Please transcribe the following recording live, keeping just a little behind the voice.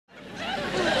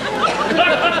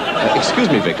Excuse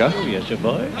me, Vicar. Oh, yes, your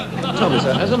boy. Tell me,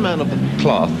 sir, as a man of the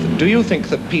cloth, do you think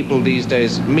that people these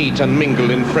days meet and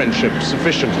mingle in friendship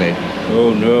sufficiently?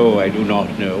 Oh, no, I do not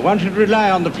know. One should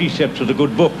rely on the precepts of the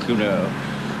good book, you know.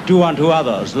 Do unto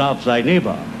others, love thy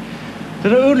neighbour.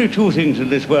 There are only two things in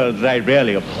this world that I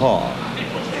rarely abhor.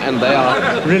 And they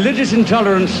are? Religious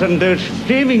intolerance and those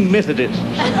flaming Methodists.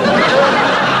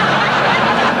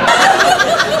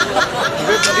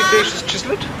 Ignatius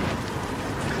Chislett?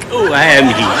 Oh, I am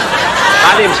he.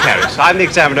 My name's Harris. I'm the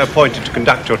examiner appointed to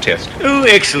conduct your test. Oh,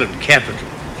 excellent. Capital.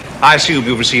 I assume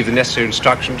you've received the necessary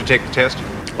instruction to take the test?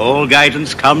 All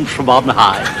guidance comes from on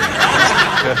high.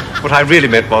 What I really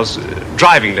meant was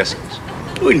driving lessons.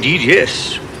 Oh, indeed,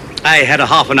 yes. I had a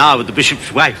half an hour with the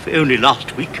bishop's wife only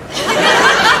last week.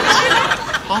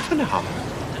 Half an hour?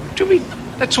 Do you mean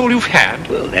that's all you've had?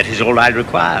 Well, that is all I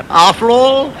require. After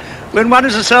all, when one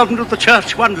is a servant of the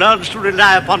church, one learns to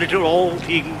rely upon it in all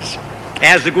things.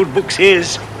 As the good book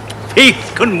says,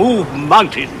 faith can move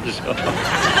mountains.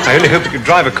 I only hope you can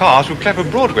drive a car through Clapham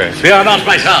Broadway. Fear not,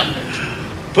 my son.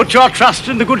 Put your trust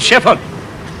in the good shepherd,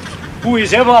 who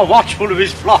is ever watchful of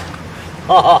his flock.